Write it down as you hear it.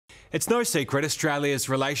It's no secret Australia's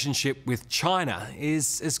relationship with China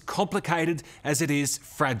is as complicated as it is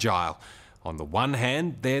fragile. On the one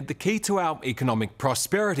hand, they're the key to our economic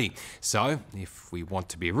prosperity. So, if we want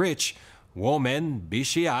to be rich, women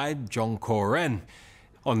bishiai zhongkoren.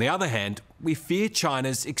 On the other hand, we fear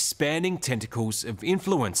China's expanding tentacles of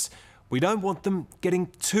influence. We don't want them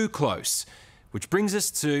getting too close. Which brings us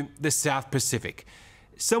to the South Pacific.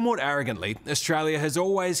 Somewhat arrogantly, Australia has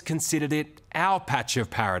always considered it our patch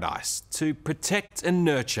of paradise to protect and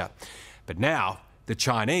nurture. But now, the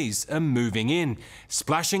Chinese are moving in,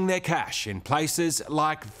 splashing their cash in places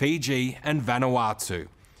like Fiji and Vanuatu.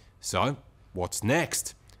 So, what's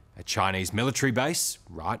next? A Chinese military base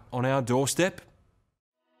right on our doorstep?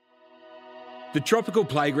 The tropical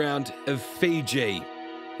playground of Fiji.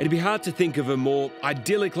 It'd be hard to think of a more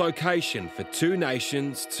idyllic location for two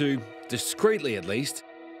nations to, discreetly at least,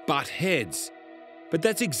 butt heads. But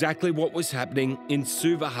that's exactly what was happening in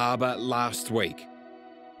Suva Harbour last week.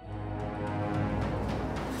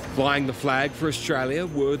 Flying the flag for Australia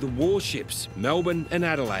were the warships Melbourne and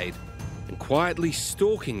Adelaide, and quietly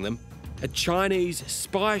stalking them, a Chinese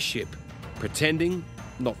spy ship, pretending,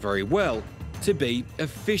 not very well, to be a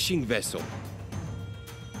fishing vessel.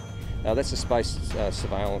 That's a space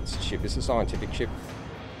surveillance ship. It's a scientific ship.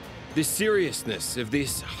 The seriousness of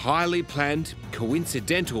this highly planned,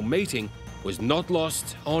 coincidental meeting was not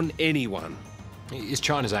lost on anyone. Is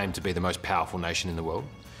China's aim to be the most powerful nation in the world?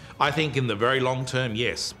 I think in the very long term,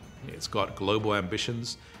 yes. It's got global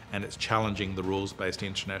ambitions and it's challenging the rules-based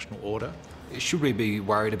international order. Should we be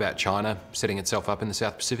worried about China setting itself up in the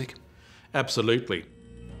South Pacific? Absolutely.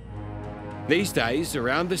 These days,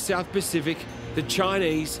 around the South Pacific, the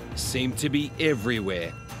Chinese seem to be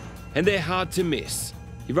everywhere. And they're hard to miss.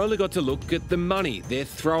 You've only got to look at the money they're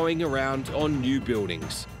throwing around on new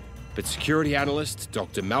buildings. But security analyst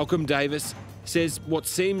Dr. Malcolm Davis says what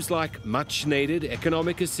seems like much-needed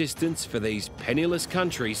economic assistance for these penniless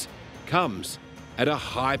countries comes at a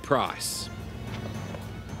high price.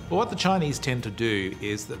 Well, what the Chinese tend to do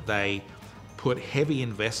is that they put heavy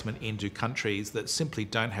investment into countries that simply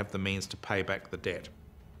don't have the means to pay back the debt.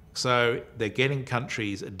 So they're getting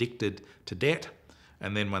countries addicted to debt,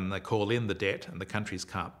 and then when they call in the debt and the countries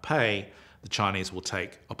can't pay, the Chinese will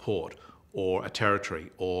take a port or a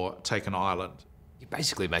territory or take an island. You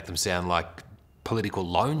basically make them sound like political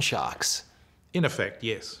loan sharks. In effect,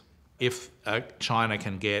 yes. If China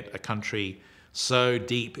can get a country so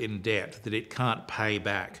deep in debt that it can't pay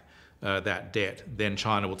back that debt, then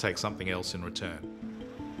China will take something else in return.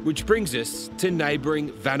 Which brings us to neighbouring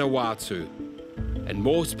Vanuatu, and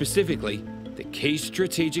more specifically, the key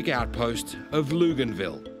strategic outpost of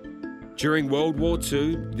Luganville. During World War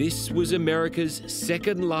II, this was America's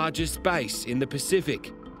second largest base in the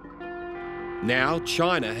Pacific. Now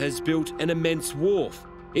China has built an immense wharf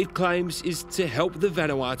it claims is to help the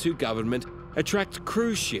Vanuatu government attract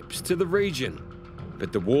cruise ships to the region.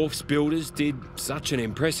 But the wharf's builders did such an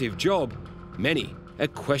impressive job, many are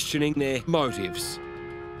questioning their motives.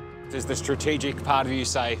 Does the strategic part of you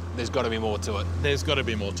say there's got to be more to it? There's got to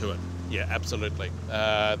be more to it, yeah, absolutely.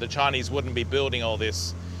 The Chinese wouldn't be building all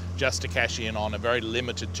this just to cash in on a very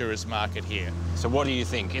limited tourist market here. So what do you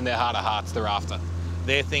think, in their heart of hearts, they're after?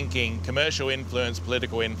 They're thinking commercial influence,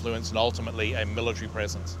 political influence, and ultimately a military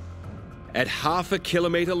presence. At half a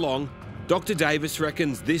kilometre long, Dr. Davis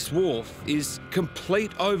reckons this wharf is complete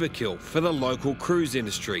overkill for the local cruise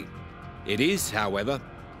industry. It is, however,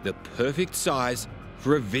 the perfect size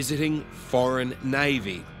for a visiting foreign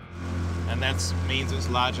navy. And that means it's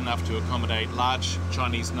large enough to accommodate large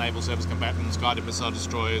Chinese naval service combatants, guided missile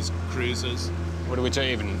destroyers, cruisers. What do we do,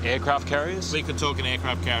 even aircraft carriers? We could talk an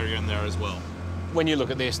aircraft carrier in there as well. When you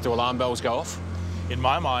look at this, do alarm bells go off? In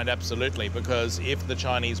my mind, absolutely, because if the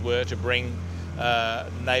Chinese were to bring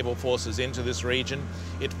naval forces into this region,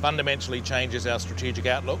 it fundamentally changes our strategic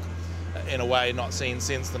outlook in a way not seen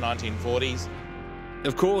since the 1940s.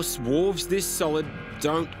 Of course, wharves this solid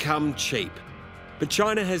don't come cheap. But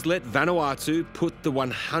China has let Vanuatu put the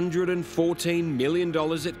 $114 million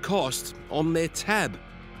it cost on their tab,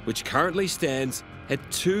 which currently stands at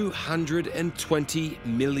 $220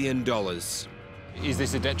 million. Is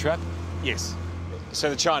this a debt trap? Yes. So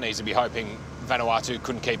the Chinese would be hoping Vanuatu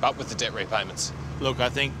couldn't keep up with the debt repayments? Look, I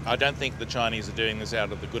don't think the Chinese are doing this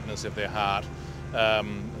out of the goodness of their heart.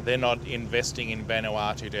 They're not investing in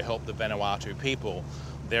Vanuatu to help the Vanuatu people.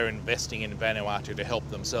 They're investing in Vanuatu to help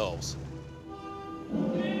themselves.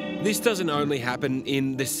 This doesn't only happen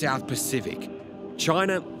in the South Pacific.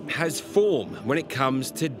 China has form when it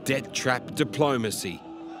comes to debt trap diplomacy.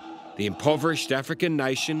 The impoverished African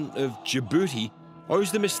nation of Djibouti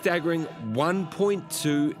owes them a staggering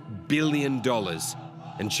 $1.2 billion.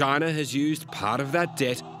 And China has used part of that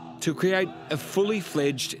debt to create a fully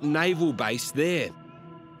fledged naval base there.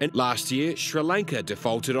 And last year, Sri Lanka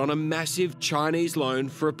defaulted on a massive Chinese loan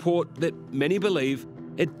for a port that many believe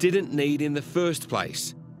it didn't need in the first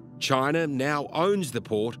place. China now owns the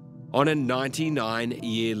port on a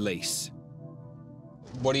 99-year lease.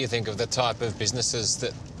 What do you think of the type of businesses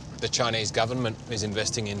that the Chinese government is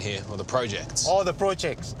investing in here, or the projects? All the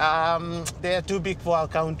projects, they are too big for our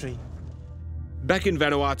country. Back in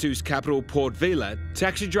Vanuatu's capital, Port Vila,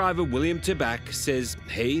 taxi driver William Tabak says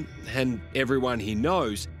he, and everyone he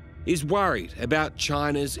knows, is worried about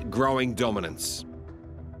China's growing dominance.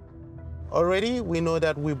 Already, we know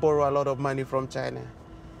that we borrow a lot of money from China.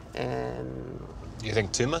 And You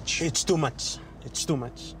think too much? it's too much. It's too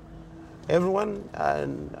much. Everyone,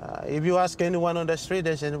 if you ask anyone on the street,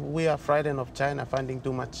 they say we are frightened of China funding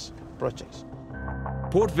too much projects.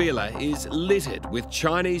 Port Vila is littered with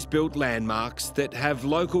Chinese-built landmarks that have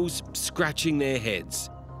locals scratching their heads.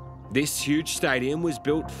 This huge stadium was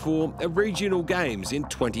built for a regional games in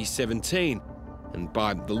 2017, and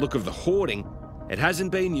by the look of the hoarding, it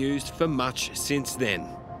hasn't been used for much since then.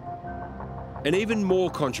 And even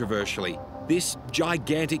more controversially, this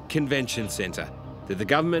gigantic convention centre that the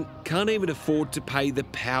government can't even afford to pay the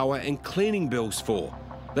power and cleaning bills for,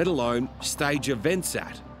 let alone stage events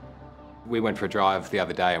at. We went for a drive the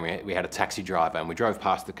other day and we had a taxi driver and we drove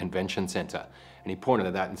past the convention centre and he pointed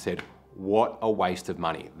at that and said, "What a waste of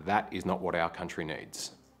money. That is not what our country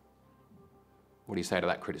needs." What do you say to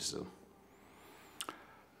that criticism?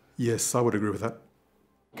 Yes, I would agree with that.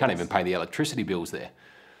 You can't even pay the electricity bills there.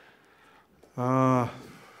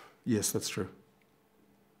 Yes, that's true.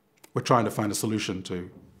 We're trying to find a solution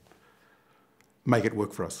to make it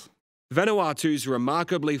work for us. Vanuatu's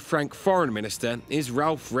remarkably frank foreign minister is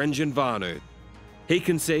Ralph Renjanvanu. He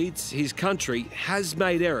concedes his country has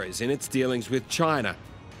made errors in its dealings with China,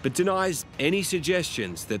 but denies any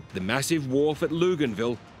suggestions that the massive wharf at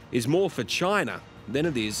Luganville is more for China than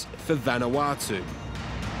it is for Vanuatu.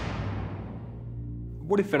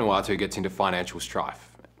 What if Vanuatu gets into financial strife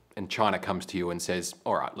and China comes to you and says,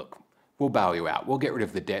 "All right, look, we'll bail you out. We'll get rid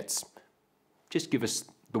of the debts. Just give us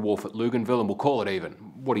the wharf at Luganville and we'll call it even."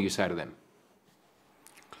 What do you say to them?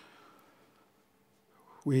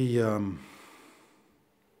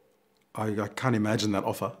 I can't imagine that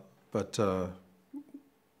offer, but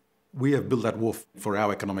we have built that wharf for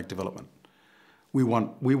our economic development. We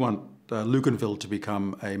want Luganville to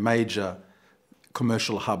become a major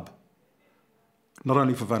commercial hub, not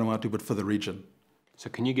only for Vanuatu but for the region. So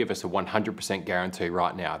can you give us a 100% guarantee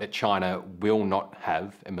right now that China will not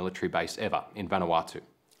have a military base ever in Vanuatu?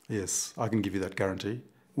 Yes, I can give you that guarantee.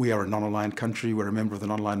 We are a non-aligned country. We're a member of the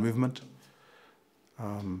non-aligned movement.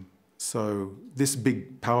 So this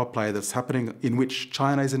big power play that's happening, in which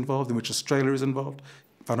China is involved, in which Australia is involved,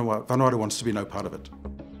 Vanuatu wants to be no part of it.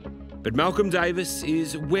 But Malcolm Davis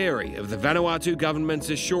is wary of the Vanuatu government's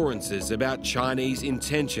assurances about Chinese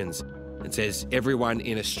intentions and says everyone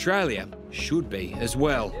in Australia should be as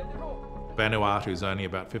well. Vanuatu is only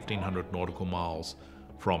about 1,500 nautical miles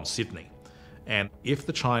from Sydney. And if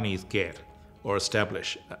the Chinese get or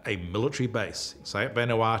establish a military base, say at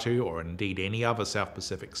Vanuatu or indeed any other South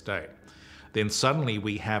Pacific state, then suddenly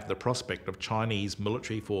we have the prospect of Chinese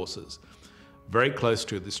military forces very close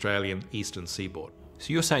to the Australian eastern seaboard.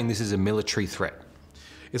 So you're saying this is a military threat?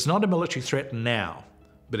 It's not a military threat now,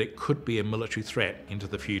 but it could be a military threat into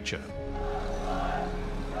the future.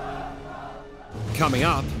 Coming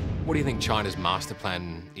up, What do you think China's master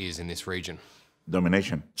plan is in this region?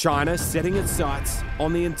 Domination. China setting its sights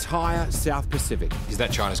on the entire South Pacific. Is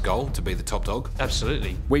that China's goal, to be the top dog?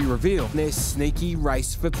 Absolutely. We reveal their sneaky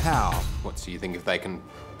race for power. What, so you think if they can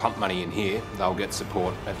pump money in here, they'll get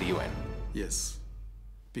support at the UN? Yes,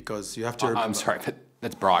 because you have to remember... I'm sorry, but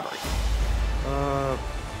that's bribery.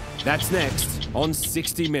 That's next on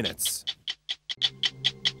 60 Minutes.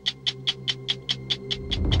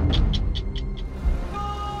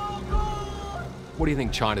 What do you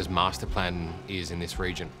think China's master plan is in this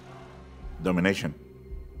region? Domination.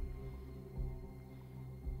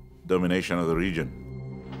 Domination of the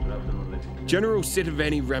region. General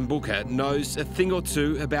Sitiveni Rambuka knows a thing or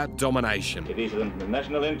two about domination. It is in the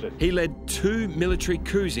national interest. He led 2 military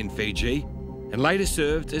coups in Fiji and later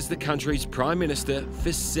served as the country's Prime Minister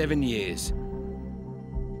for 7 years.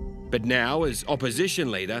 But now, as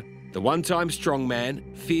opposition leader, the one-time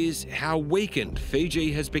strongman fears how weakened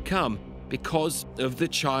Fiji has become because of the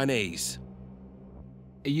Chinese.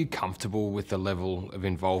 Are you comfortable with the level of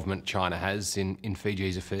involvement China has in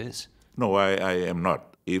Fiji's affairs? No, I am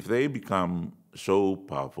not. If they become so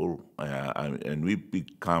powerful and we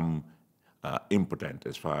become impotent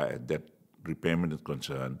as far as that repayment is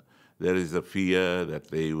concerned, there is a fear that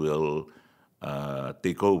they will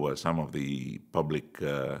take over some of the public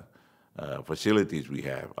facilities we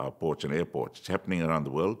have, our ports and airports. It's happening around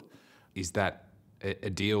the world. Is that a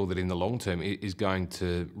deal that in the long term is going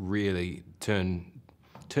to really turn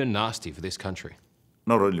nasty for this country?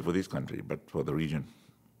 Not only for this country, but for the region.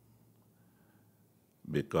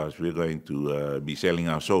 Because we're going to be selling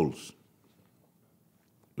our souls.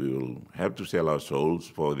 We will have to sell our souls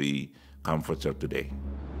for the comforts of today.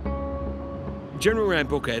 General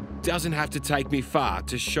Rambuka doesn't have to take me far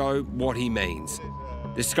to show what he means.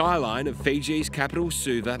 The skyline of Fiji's capital,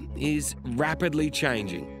 Suva, is rapidly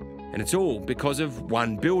changing, and it's all because of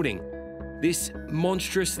one building, this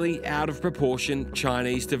monstrously out of proportion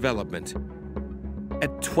Chinese development.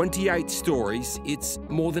 At 28 stories, it's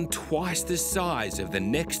more than twice the size of the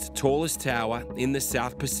next tallest tower in the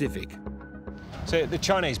South Pacific. So the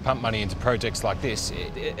Chinese pump money into projects like this.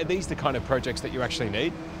 Are these the kind of projects that you actually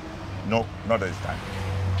need? No, not at this time.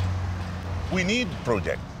 We need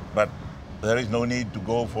projects, but there is no need to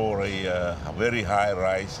go for a very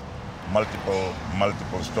high-rise,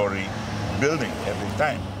 multiple-story building every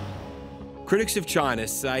time. Critics of China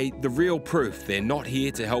say the real proof they're not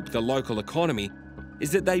here to help the local economy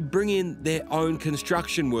is that they bring in their own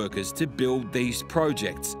construction workers to build these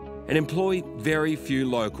projects and employ very few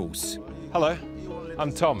locals. Hello,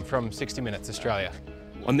 I'm Tom from 60 Minutes Australia.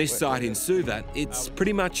 On this site in Suva, it's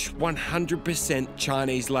pretty much 100%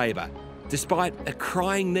 Chinese labour, despite a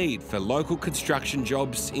crying need for local construction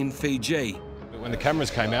jobs in Fiji. When the cameras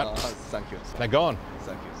came out, they're gone.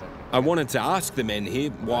 I wanted to ask the men here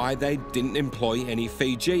why they didn't employ any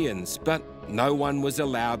Fijians, but no one was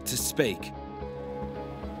allowed to speak.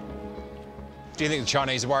 Do you think the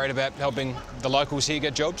Chinese are worried about helping the locals here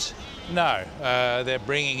get jobs? No, they're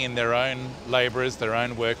bringing in their own labourers, their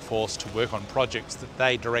own workforce to work on projects that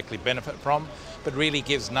they directly benefit from, but really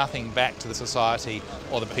gives nothing back to the society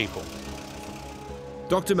or the people.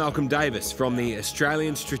 Dr. Malcolm Davis from the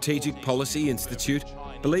Australian Strategic Policy Institute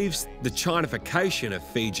believes the Chinification of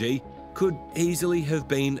Fiji could easily have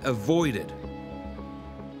been avoided.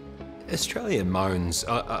 Australia moans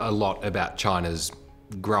a lot about China's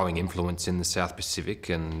growing influence in the South Pacific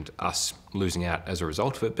and us losing out as a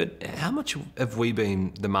result of it, but how much have we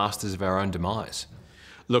been the masters of our own demise?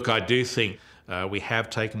 Look, I do think we have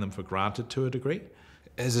taken them for granted to a degree.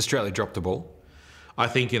 Has Australia dropped the ball? I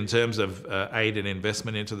think in terms of aid and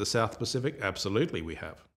investment into the South Pacific, absolutely we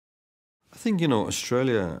have. I think,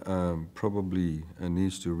 Australia probably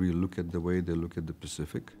needs to re-look at the way they look at the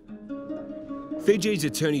Pacific. Fiji's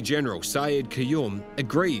Attorney General Syed Kayum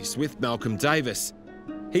agrees with Malcolm Davis.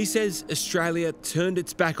 He says Australia turned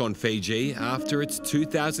its back on Fiji after its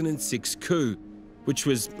 2006 coup, which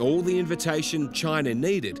was all the invitation China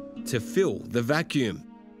needed to fill the vacuum.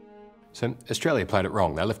 So Australia played it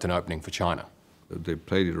wrong. They left an opening for China. They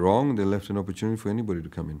played it wrong. They left an opportunity for anybody to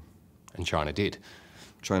come in. And China did.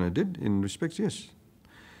 China did, in respects, yes.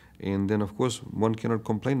 And then, of course, one cannot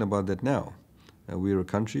complain about that now. We're a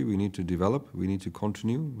country, we need to develop, we need to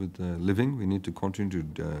continue with living, we need to continue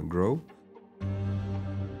to grow.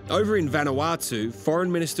 Over in Vanuatu,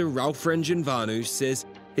 Foreign Minister Ralph Ranjanvanu says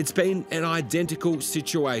it's been an identical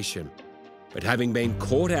situation. But having been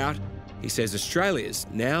caught out, he says Australia's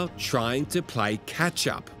now trying to play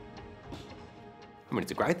catch-up. I mean,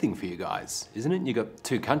 it's a great thing for you guys, isn't it? You've got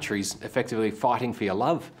two countries effectively fighting for your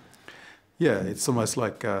love. Yeah, it's almost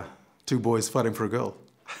like two boys fighting for a girl.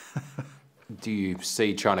 Do you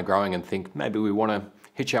see China growing and think maybe we want to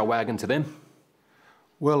hitch our wagon to them?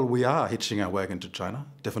 Well, we are hitching our wagon to China,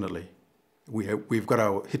 definitely. We've got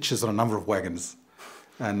our hitches on a number of wagons.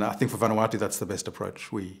 And I think for Vanuatu, that's the best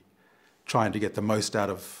approach. We're trying to get the most out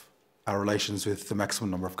of our relations with the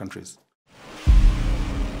maximum number of countries.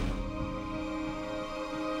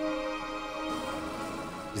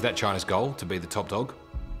 Is that China's goal, to be the top dog?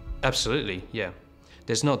 Absolutely, yeah.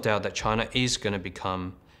 There's no doubt that China is going to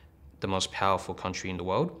become the most powerful country in the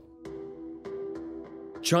world.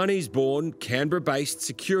 Chinese-born, Canberra-based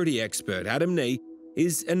security expert Adam Nee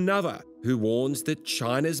is another who warns that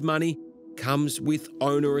China's money comes with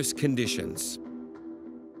onerous conditions.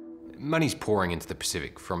 Money's pouring into the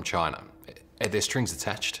Pacific from China. Are there strings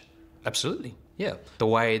attached? Absolutely, yeah. The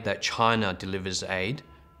way that China delivers aid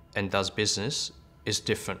and does business is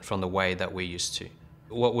different from the way that we're used to.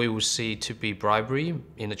 What we will see to be bribery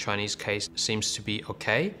in the Chinese case seems to be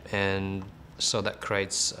okay, and so that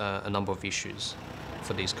creates a number of issues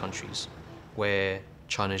for these countries where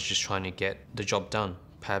China is just trying to get the job done,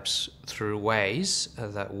 perhaps through ways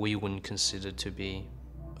that we wouldn't consider to be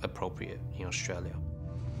appropriate in Australia.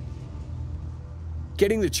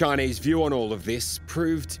 Getting the Chinese view on all of this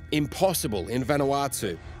proved impossible in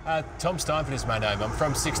Vanuatu. Tom Steinfort is my name. I'm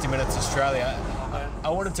from 60 Minutes Australia. I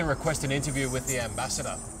wanted to request an interview with the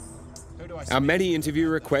ambassador. Who do I Our many interview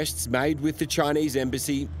requests made with the Chinese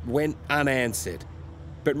embassy went unanswered.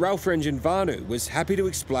 But Ralph Vanu was happy to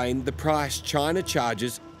explain the price China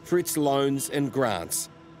charges for its loans and grants.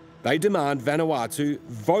 They demand Vanuatu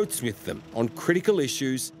votes with them on critical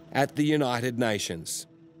issues at the United Nations.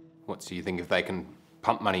 What, so you think if they can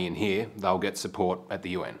pump money in here, they'll get support at the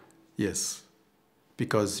UN? Yes,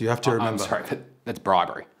 because you have to remember... I'm sorry, that's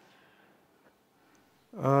bribery.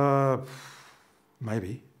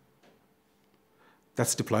 Maybe.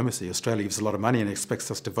 That's diplomacy. Australia gives a lot of money and expects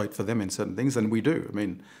us to vote for them in certain things, and we do. I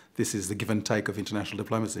mean, this is the give and take of international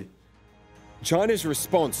diplomacy. China's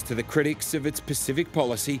response to the critics of its Pacific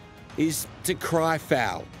policy is to cry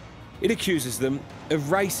foul. It accuses them of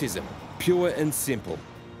racism, pure and simple.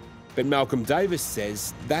 But Malcolm Davis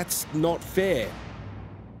says that's not fair.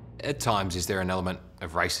 At times, is there an element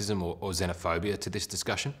of racism or xenophobia to this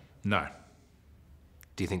discussion? No.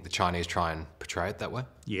 Do you think the Chinese try and portray it that way?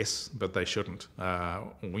 Yes, but they shouldn't.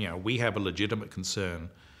 We have a legitimate concern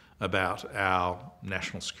about our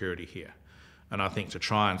national security here. And I think to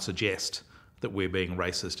try and suggest that we're being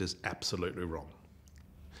racist is absolutely wrong.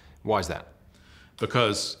 Why is that?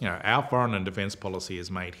 Because our foreign and defence policy is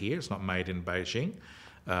made here. It's not made in Beijing.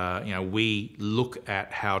 We look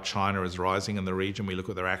at how China is rising in the region. We look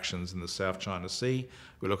at their actions in the South China Sea.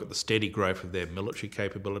 We look at the steady growth of their military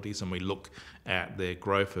capabilities, and we look at their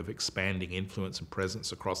growth of expanding influence and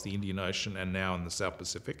presence across the Indian Ocean and now in the South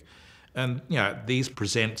Pacific. And these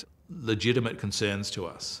present legitimate concerns to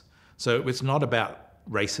us. So it's not about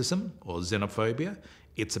racism or xenophobia.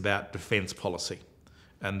 It's about defence policy,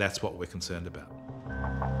 and that's what we're concerned about.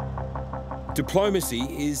 Diplomacy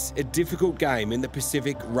is a difficult game in the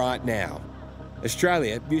Pacific right now.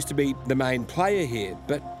 Australia used to be the main player here,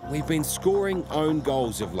 but we've been scoring own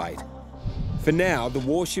goals of late. For now, the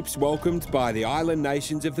warships welcomed by the island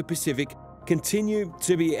nations of the Pacific continue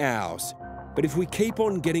to be ours. But if we keep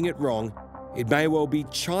on getting it wrong, it may well be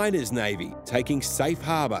China's Navy taking safe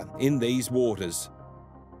harbour in these waters.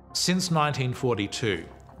 Since 1942,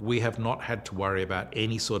 we have not had to worry about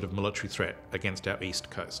any sort of military threat against our east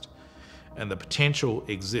coast. And the potential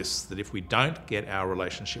exists that if we don't get our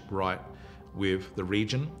relationship right with the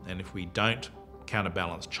region, and if we don't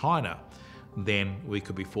counterbalance China, then we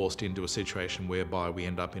could be forced into a situation whereby we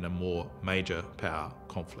end up in a more major power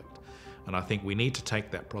conflict. And I think we need to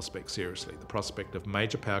take that prospect seriously. The prospect of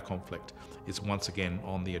major power conflict is once again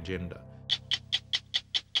on the agenda.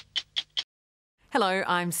 Hello,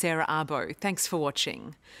 I'm Sarah Abo. Thanks for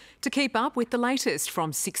watching. To keep up with the latest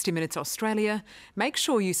from 60 Minutes Australia, make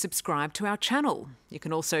sure you subscribe to our channel. You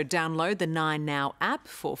can also download the 9Now app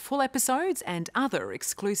for full episodes and other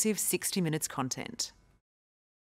exclusive 60 Minutes content.